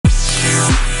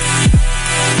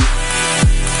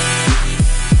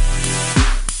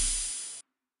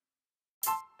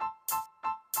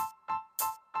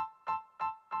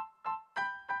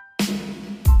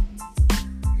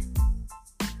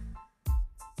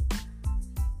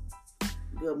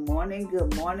Good morning,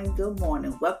 good morning, good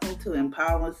morning. Welcome to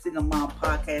Empowering Single Mom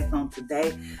Podcast on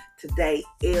today. Today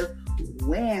is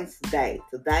Wednesday.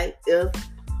 Today is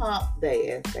Hump Day,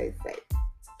 as they say.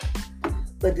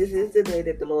 But this is the day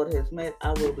that the Lord has made.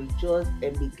 I will rejoice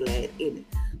and be glad in it.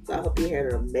 So I hope you had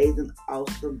an amazing,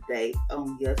 awesome day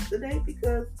on yesterday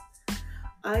because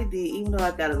I did. Even though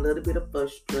I got a little bit of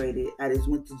frustrated, I just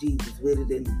went to Jesus with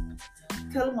it and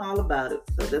tell them all about it.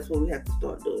 So that's what we have to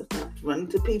start doing. Stop running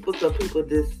to people so people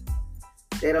just,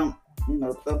 they don't,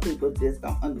 some people just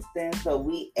don't understand. So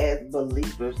we as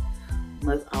believers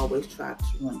must always try to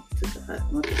run to God.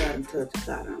 Run to God and touch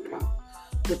God our problem.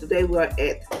 So today we're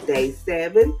at day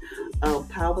 7 of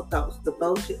Power Thoughts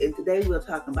Devotion. And today we're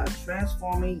talking about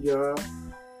transforming your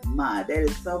mind. That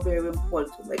is so very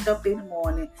important to wake up in the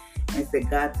morning and say,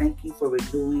 God, thank you for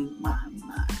renewing my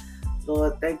mind.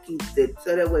 Lord, thank you.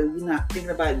 So that way we're not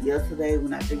thinking about yesterday. We're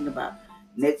not thinking about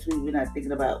next week. We're not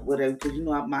thinking about whatever. Because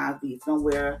our minds be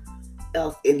somewhere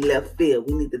else in left field.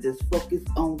 We need to just focus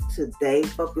on today.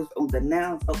 Focus on the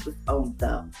now. Focus on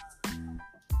the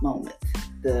moment.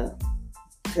 The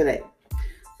today.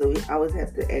 So we always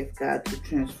have to ask God to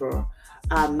transfer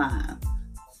our mind.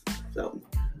 So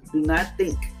do not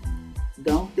think.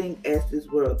 Don't think as this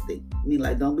world think.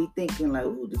 Don't be thinking like,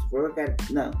 ooh, this world got it.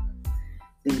 No.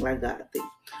 Think like God thinks.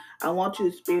 I want you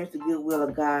to experience the goodwill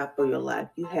of God for your life.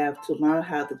 You have to learn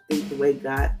how to think the way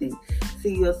God thinks.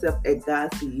 See yourself as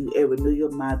God sees you and renew your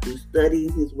mind through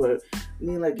studying His Word. If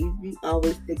you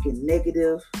always thinking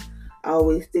negative,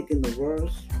 always thinking the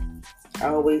worst,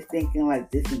 always thinking like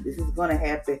this and this is going to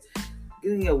happen,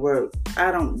 get in your Word.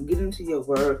 Get into your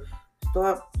Word.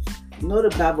 Start, know the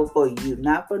Bible for you,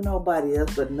 not for nobody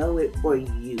else, but know it for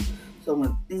you. So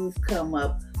when things come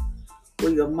up,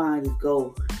 where your mind is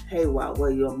go haywire, where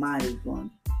your mind is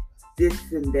going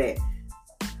this and that.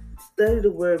 Study the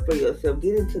Word for yourself.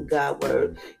 Get into God's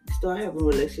Word. Start having a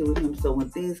relationship with Him. So when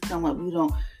things come up,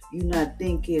 you're not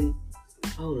thinking,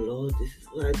 oh Lord, this is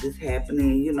why this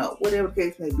happening. Whatever the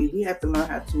case may be, we have to learn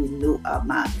how to renew our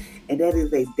mind, and that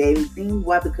is a daily thing.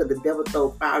 Why? Because the devil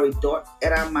throws fiery darts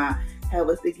at our mind. Have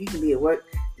us think you can be at work,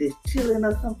 just chilling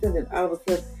or something, and all of a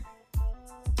sudden,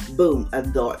 boom, a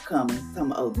dart coming.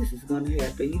 This is going to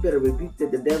happen. You better rebuke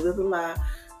that the devil is a lie.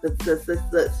 Such,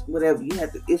 whatever. You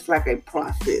have to. It's like a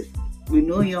process.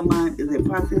 Renewing your mind is a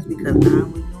process because I'm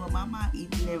renewing my mind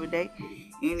each and every day, and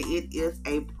it is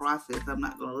a process. I'm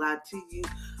not going to lie to you.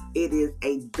 It is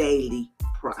a daily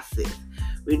process.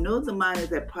 Renewing the mind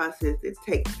is a process. It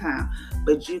takes time,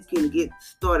 but you can get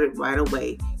started right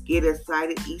away. Get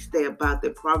excited each day about the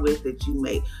progress that you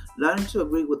make. Learn to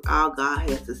agree with all God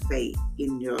has to say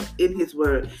in His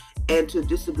Word, and to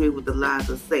disagree with the lies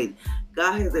of Satan.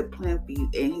 God has a plan for you,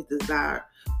 and His desire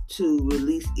to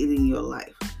release it in your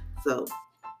life. So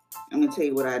I'm gonna tell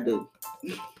you what I do.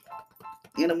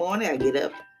 In the morning, I get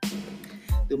up,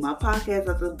 do my podcast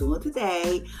as I'm doing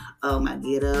today. I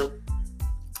get up,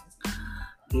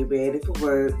 get ready for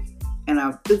work, and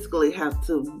I physically have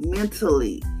to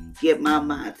mentally get my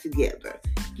mind together.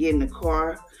 Get in the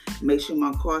car, make sure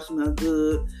my car smells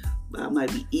good. I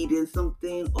might be eating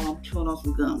something or I'm chewing on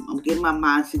some gum. I'm getting my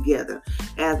mind together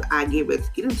as I get ready to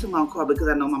get into my car because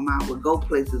I know my mind will go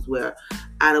places where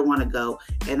I don't want to go,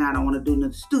 and I don't want to do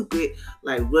nothing stupid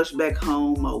like rush back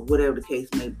home or whatever the case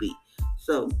may be.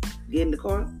 So get in the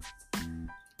car,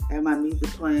 have my music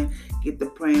playing, get to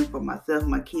praying for myself,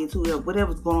 my kids,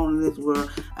 whatever's going on in this world.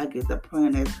 I get to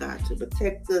praying, ask God to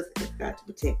protect us, ask God to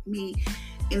protect me.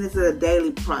 And it's a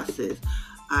daily process.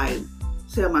 I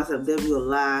tell myself, devil, you're a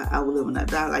lie, I will live and not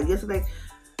die. Like yesterday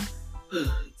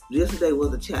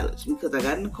was a challenge because I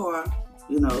got in the car,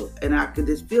 and I could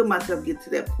just feel myself get to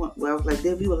that point where I was like,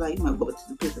 devil, you're a lie, you might go to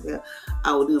the pit of hell.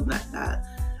 I will live and not die.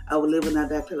 I will live and not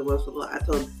die till the words of the Lord. I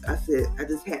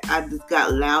just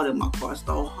got loud in my car,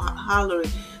 started hollering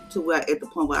to where at the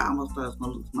point where I almost thought I was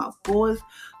going to lose my voice.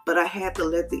 But I had to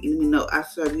let the enemy know, I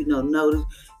serve you no notice.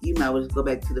 You might well just go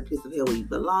back to the pit of hell where you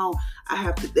belong.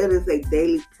 That is a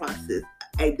daily process,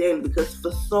 because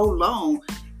for so long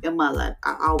in my life,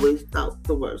 I always thought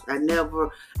the worst. I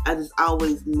just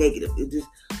always negative. It just,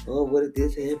 oh, what did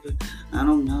this happen? I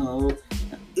don't know.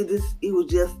 It was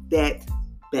just that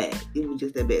bad. It was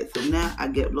just that bad. So now I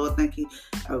get, Lord, thank you.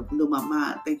 I renew my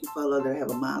mind. Thank you, Father, Lord, that I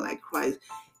have a mind like Christ.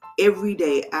 Every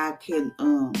day I can,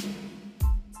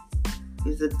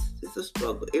 it's a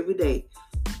struggle. Every day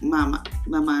my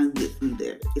mind gets me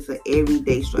there. It's an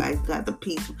everyday struggle. I got the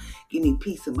peace. Give me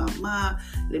peace in my mind.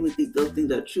 Let me think those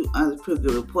things are true, honest, pretty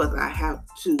good reports. I have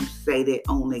to say that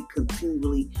on a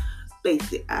continually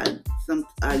basis. I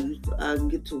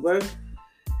get to work.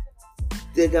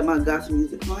 Still got my gospel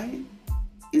music playing,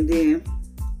 and then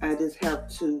I just have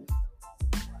to.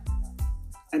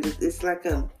 It's like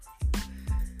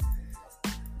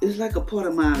a part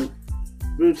of my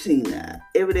routine now.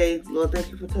 Every day, Lord,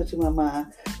 thank you for touching my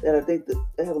mind. That I think that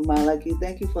I have a mind like you.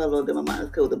 Thank you, Father, Lord, that my mind is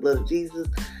covered with the blood of Jesus.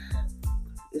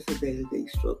 It's a daily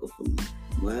struggle for me.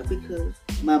 Why? Because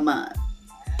my mind.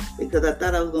 Because I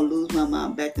thought I was going to lose my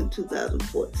mind back in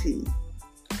 2014.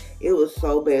 It was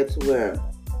so bad to where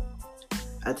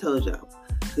I told y'all,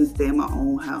 I couldn't stay in my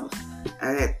own house.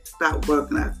 I had stopped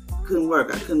working. I couldn't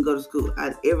work. I couldn't go to school.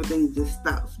 Everything just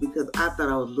stopped because I thought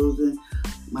I was losing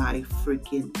my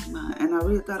freaking mind. And I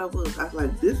really thought I was. I was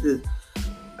like,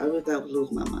 I really thought I was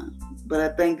losing my mind. But I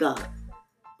thank God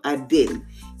I didn't.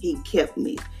 He kept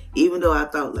me. Even though I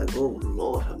thought like, oh,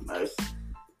 Lord have mercy.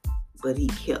 But he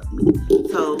kept me.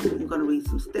 So I'm going to read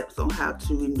some steps on how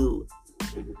to renew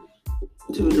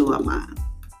our mind.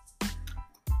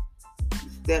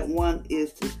 Step 1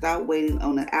 is to stop waiting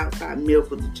on an outside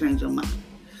miracle to change your mind.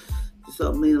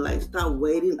 So meaning like stop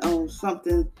waiting on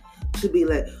something to be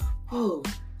like, oh,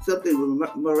 something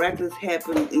miraculous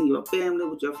happened in your family,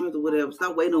 with your friends or whatever.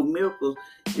 Stop waiting on miracles.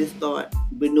 Just start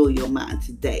renewing your mind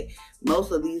today.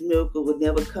 Most of these miracles will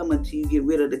never come until you get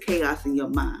rid of the chaos in your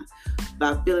mind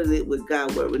by filling it with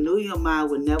God's word. Renewing your mind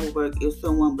will never work if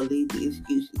someone believes the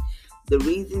excuses. The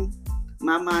reason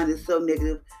my mind is so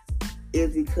negative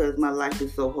is because my life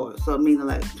is so hard. So meaning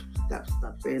like, stop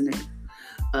saying that.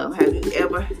 Have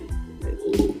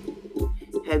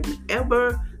you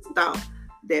ever thought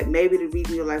that maybe the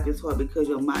reason your life is hard because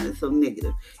your mind is so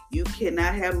negative? You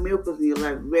cannot have miracles in your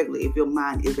life regularly if your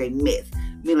mind is a mess.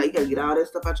 Meaning like you gotta get all that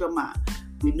stuff out your mind.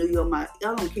 Renew your mind.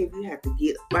 I don't care if you have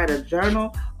to write a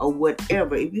journal or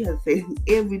whatever. If you have to say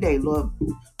every day, Lord,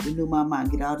 renew my mind.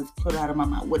 Get all this clutter out of my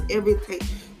mind. Whatever it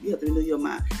takes, you have to renew your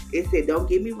mind. It said, don't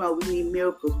get me wrong, we need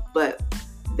miracles, but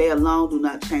they alone do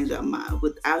not change our mind.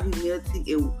 Without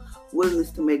humility and willingness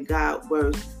to make God's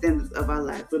word standards of our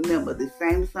life. Remember, the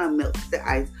same sun melts the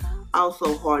ice,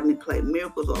 also harden the clay.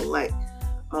 Miracles are like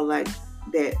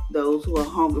that those who are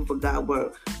hungry for God's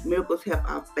word. Miracles help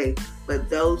our faith, but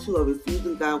those who are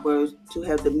refusing God's words to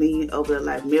have dominion over their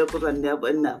life, miracles are never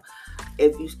enough.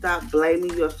 If you stop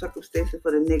blaming your circumstances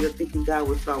for the negative thinking, God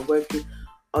will start working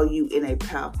on you in a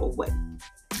powerful way.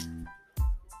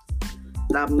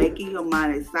 Stop making your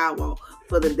mind a sidewalk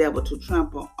for the devil to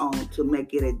trample on to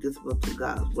make it a discipline to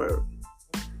God's word.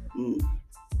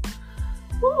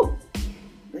 Woo!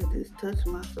 That just touched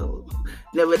my soul.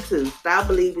 Number 2, stop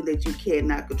believing that you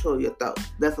cannot control your thoughts.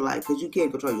 That's a lie, because you can't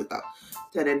control your thoughts.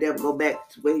 Tell that devil go back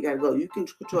to where you gotta go. You can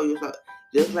control your thoughts,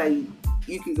 just like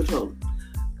you can control them.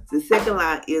 The second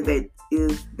lie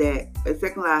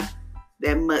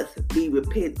that must be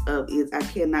repented of is I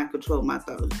cannot control my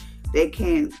thoughts. They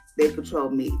control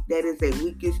me. That is a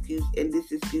weak excuse, and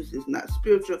this excuse is not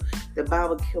spiritual. The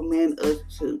Bible commands us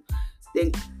to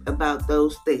think about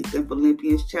those things. In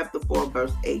Philippians chapter 4,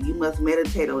 verse 8, you must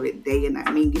meditate on it day and night.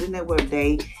 I mean, get in that word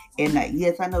day and night.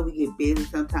 Yes, I know we get busy.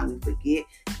 Sometimes we forget,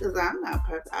 because I'm not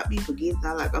perfect. I be forgetting.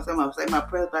 I say my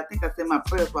prayers, but I think I said my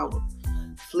prayers while I was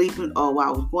sleeping or while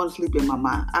I was going to sleep in my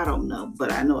mind. I don't know,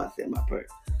 but I know I said my prayers.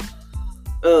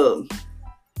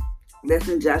 That's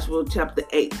in Joshua chapter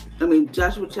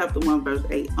 1, verse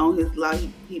 8. On his law,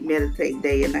 he meditates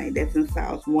day and night. That's in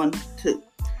Psalms 1:2.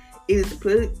 It is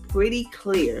pretty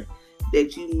clear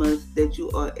that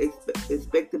you are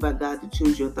expected by God to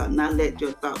choose your thought, not let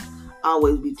your thoughts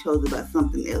always be chosen by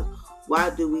something else. Why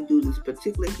do we do this?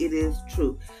 Particularly, it is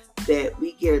true that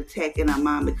we get attacked in our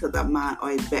mind because our minds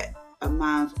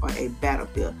are a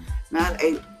battlefield, not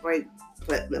a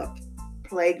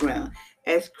playground.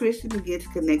 As Christians begin to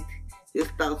connect his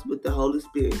thoughts with the Holy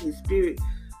Spirit, his spirit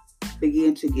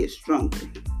begins to get stronger.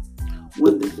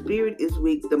 When the spirit is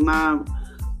weak, the mind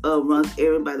runs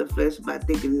errand by the flesh by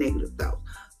thinking negative thoughts.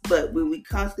 But when we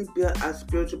constantly build our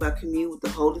spiritual by communion with the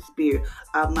Holy Spirit,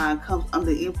 our mind comes under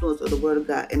the influence of the Word of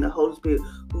God and the Holy Spirit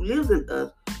who lives in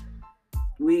us.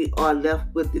 We are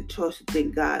left with the choice to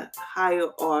think God higher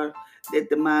or let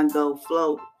the mind go with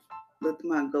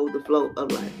the flow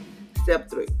of life. Step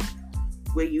 3.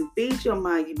 When you feed your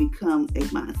mind, you become a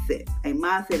mindset. A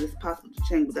mindset is possible to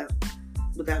change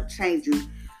without changing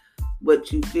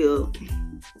what you feel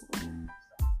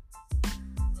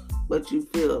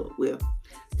with.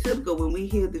 Typical, when we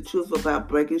hear the truth about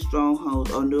breaking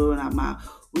strongholds or nurturing our mind,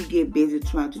 we get busy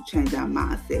trying to change our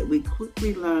mindset. We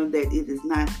quickly learn that it is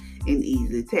not an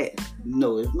easy task.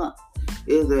 No, it's not.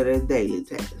 It's a daily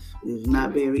task. It's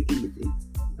not very easy.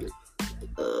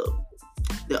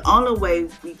 The only way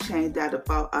we change our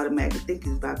default automatic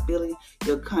thinking is by filling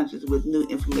your conscience with new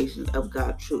information of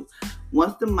God's truth.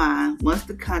 Once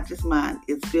the conscious mind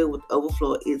is filled with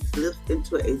overflow, it slips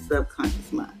into a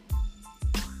subconscious mind.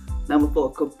 Number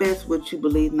 4, confess what you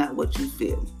believe, not what you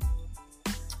feel.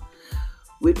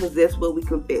 We possess what we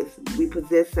confess. We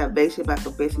possess salvation by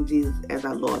confessing Jesus as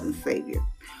our Lord and Savior.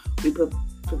 We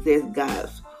possess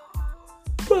God's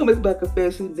promise by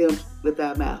confessing them with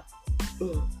our mouth.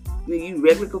 When you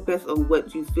regularly confess on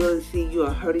what you feel and see, you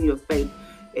are hurting your faith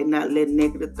and not letting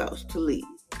negative thoughts to lead.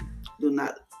 Do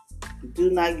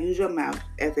not use your mouth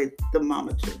as a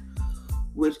thermometer,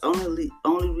 which only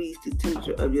reads the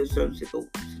temperature of your certain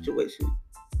situation.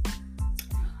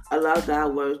 Allow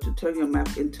God's words to turn your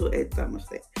mouth into a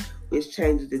thermostat, which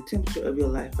changes the temperature of your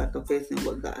life by confessing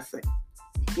what God says.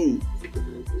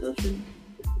 So true.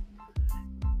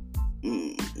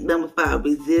 Number 5,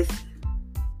 resist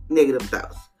negative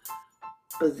thoughts.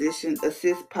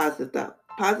 Assist positive thoughts.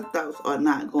 Positive thoughts are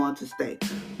not going to stay,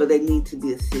 but they need to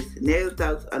be assisted. Negative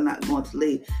thoughts are not going to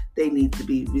leave. They need to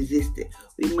be resisted.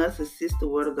 We must assist the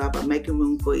word of God by making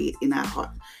room for it in our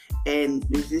hearts and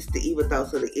resist the evil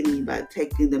thoughts of the enemy by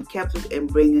taking them captive and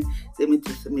bringing them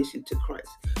into submission to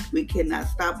Christ. We cannot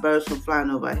stop birds from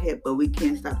flying over our head, but we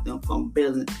can stop them from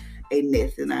building a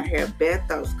nest in our hair. Bad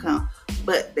thoughts come,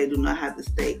 but they do not have to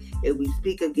stay if we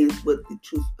speak against what the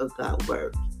truth of God's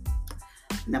word.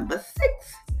 Number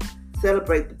 6,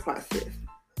 celebrate the process.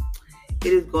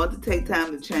 It is going to take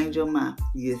time to change your mind.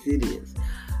 Yes, it is.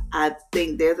 I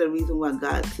think there's a reason why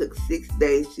God took 6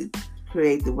 days to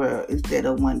create the world instead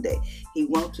of 1 day. He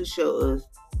wants to show us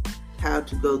how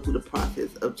to go through the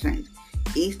process of change.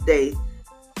 Each day,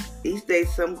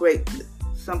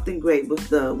 something great was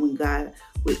done when God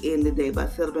would end the day by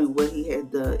celebrating what He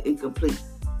had done and complaining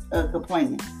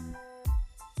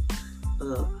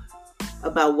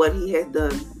about what He had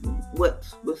done, what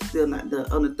was still not done.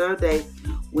 On the 3rd day,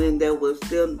 when there was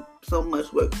still so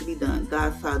much work to be done,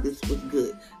 God saw this was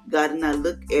good. God did not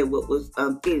look at what was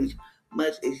unfinished.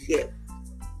 Much is yet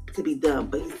to be done,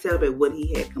 but He celebrated what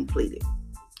He had completed.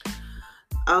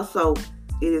 Also,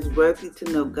 it is worthy to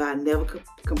know God never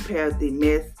compared the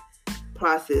mess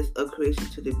process of creation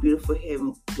to the beautiful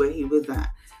heaven where He resides.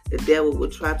 The devil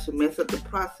will try to mess up the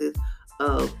process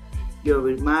of your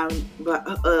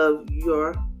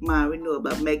mind renewal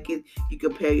by making you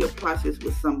compare your process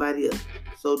with somebody else.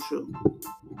 So true.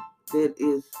 That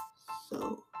is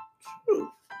so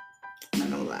true. I'm not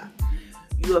gonna lie.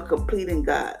 You are complete in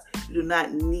God. You do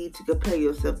not need to compare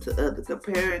yourself to others.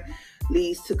 Comparing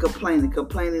leads to complaining.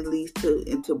 Complaining leads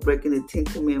into breaking the 10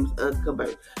 commandments of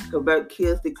convert. Convert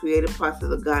kills the creative process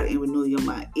of God and renew your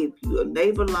mind. If your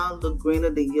neighbor lawn look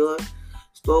greener than yours,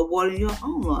 start watering your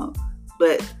own lawn.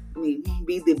 But be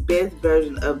the best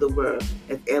version of the world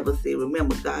has ever seen.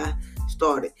 Remember, God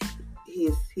started. He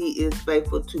is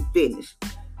faithful to finish.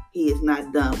 He is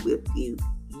not done with you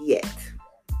yet.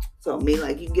 So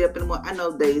you get up in the morning. I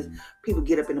know days people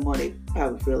get up in the morning, they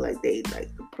probably feel like they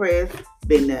depressed,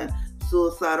 been there.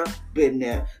 Suicidal, been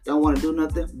there. Don't want to do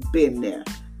nothing, been there.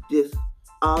 Just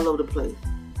all over the place.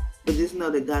 But just know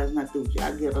that God is not through with you.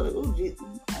 I get like, oh, Jesus,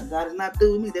 God is not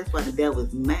through with me. That's why the devil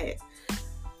is mad.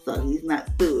 So He's not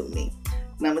through with me.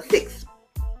 Number 6,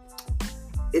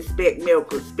 expect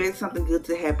miracles. Expect something good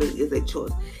to happen is a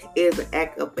choice. It is an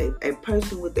act of faith. A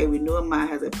person with a renewed mind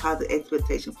has a positive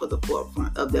expectation for the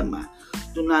forefront of their mind.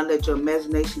 Do not let your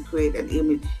imagination create an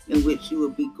image in which you will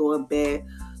be going bad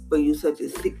for you, such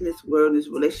as sickness, worldliness,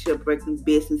 relationship breaking,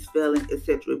 business failing,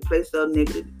 etc. Replace our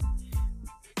negative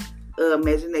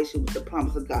imagination with the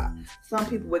promise of God. Some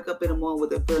people wake up in the morning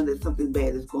with a feeling that something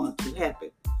bad is going to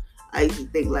happen. I used to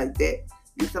think like that,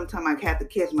 and sometimes I have to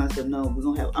catch myself. No, I'm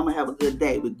gonna have a good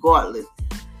day, regardless.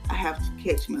 I have to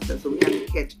catch myself, so we have to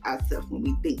catch ourselves when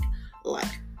we think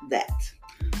like that.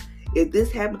 If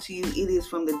this happened to you, it is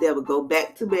from the devil. Go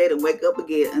back to bed and wake up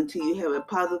again until you have a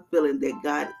positive feeling that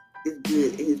God is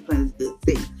good and His plan is good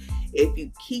things. If you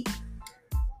keep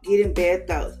getting bad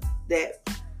thoughts,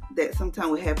 that sometimes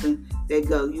will happen.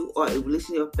 You are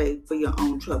releasing your faith for your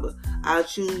own trouble. I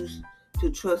choose to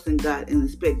trust in God and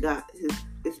expect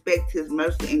His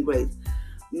mercy and grace.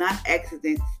 Not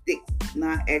accident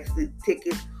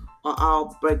tickets are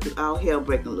all hell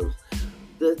breaking loose.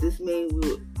 Does this mean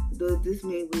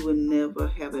we will never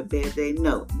have a bad day?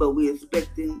 No, but we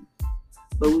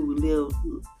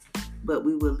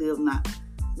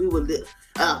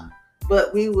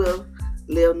will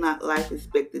live not life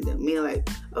expecting them. Meaning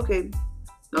okay,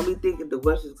 don't be thinking the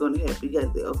worst is going to happen. You got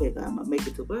to think, okay, God, I'm going to make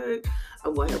it to work.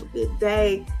 I'm going to have a good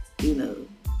day. You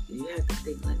have to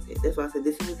think like that. That's why I said,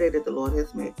 this is the day that the Lord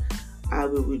has made. I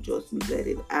will rejoice and be glad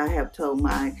in it. I have told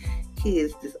my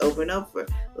kids this over and over.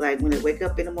 When they wake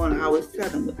up in the morning, I always tell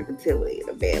them, I can tell when they're in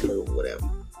a bad mood or whatever.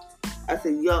 I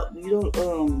said, you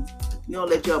don't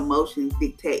let your emotions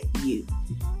dictate you.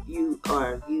 You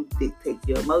dictate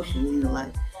your emotions.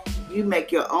 Like you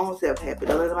make your own self happy.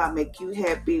 Don't let nobody make you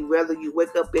happy. Whether you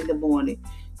wake up in the morning,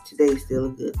 today's still a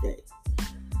good day.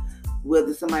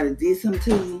 Whether somebody did something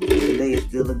to you, today is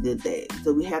still a good day.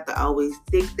 So we have to always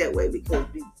think that way, because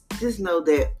we just know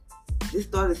that. Just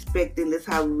start expecting. That's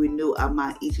how we renew our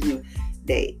mind each and every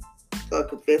day. Start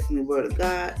confessing the word of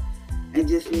God, and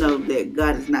just know that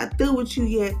God is not through with you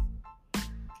yet,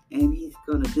 and He's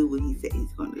going to do what He said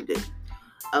He's going to do.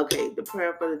 Okay, the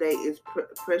prayer for today is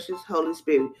precious Holy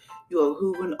Spirit. You are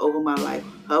hovering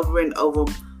over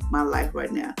my life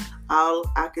right now. All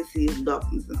I can see is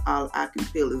darkness, and all I can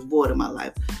feel is void in my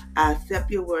life. I accept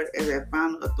your word as a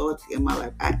final authority in my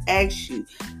life. I ask you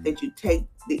that you take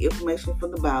the information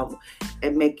from the Bible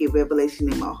and make it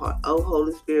revelation in my heart. Oh,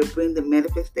 Holy Spirit, bring the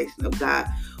manifestation of God's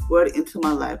word into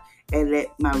my life, and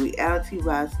let my reality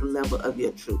rise to the level of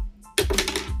your truth.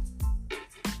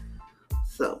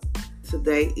 So,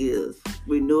 today is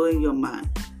renewing your mind.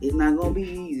 It's not going to be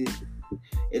easy,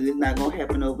 and it's not going to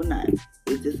happen overnight.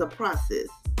 It's just a process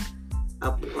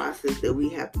that we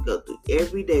have to go through.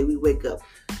 Every day we wake up,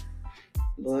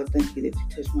 Lord, thank you that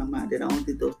you touched my mind. That I don't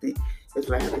do those things. That's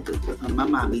what I have to do, because my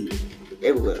mind be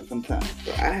everywhere sometimes.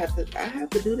 So I have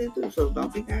to do this too. So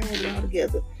don't think I have it all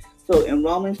together. So in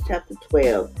Romans chapter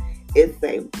 12, it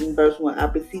says in verse 1, I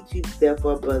beseech you,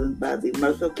 therefore, brothers, by the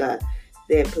mercy of God,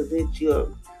 that present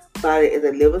your body as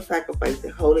a living sacrifice,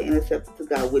 holy and acceptable to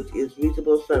God, which is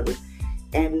reasonable service.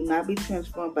 And do not be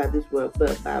transformed by this world,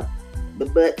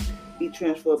 but be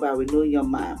transformed by renewing your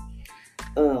mind.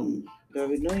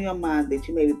 Renewing your mind, that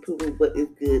you may be proven what is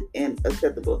good and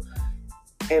acceptable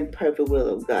and perfect will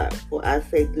of God. For I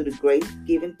say, through the grace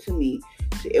given to me,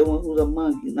 to everyone who's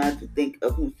among you, not to think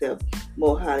of himself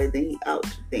more highly than he ought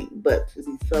to think, but to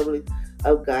be soberly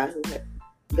of God,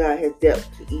 God has dealt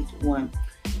to each one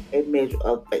a measure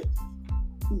of faith.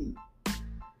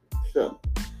 So,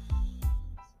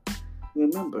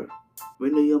 remember,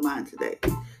 renew your mind today.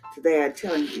 Today I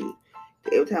challenge you,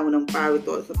 every time when them fiery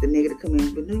thoughts, something negative come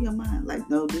in, renew your mind. Like,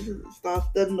 no, start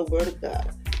studying the word of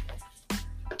God.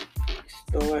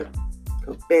 Start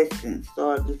confessing.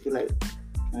 Start just be like,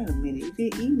 wait a minute,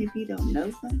 even if you don't know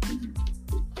something,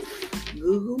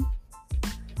 Google.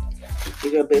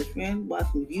 Get your best friend, watch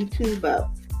some YouTube about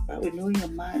renewing your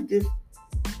mind. Just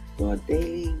start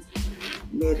daily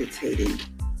meditating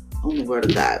on the word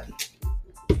of God.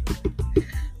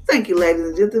 Thank you, ladies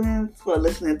and gentlemen, for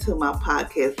listening to my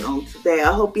podcast on today.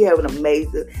 I hope you have an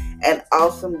amazing and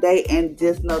awesome day. And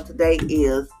just know today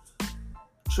is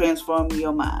transforming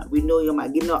your mind. Renew your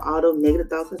mind. Getting all those negative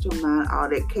thoughts out your mind, all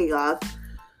that chaos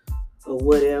or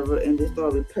whatever, and just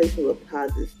start replacing with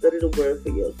positive. Study the word for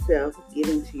yourself. Get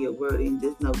into your word, and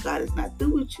just know God is not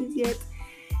through with you yet.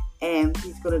 And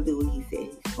He's going to do what He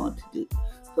said He's going to do.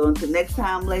 So until next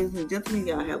time, ladies and gentlemen,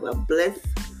 y'all have a blessed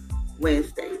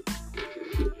Wednesday.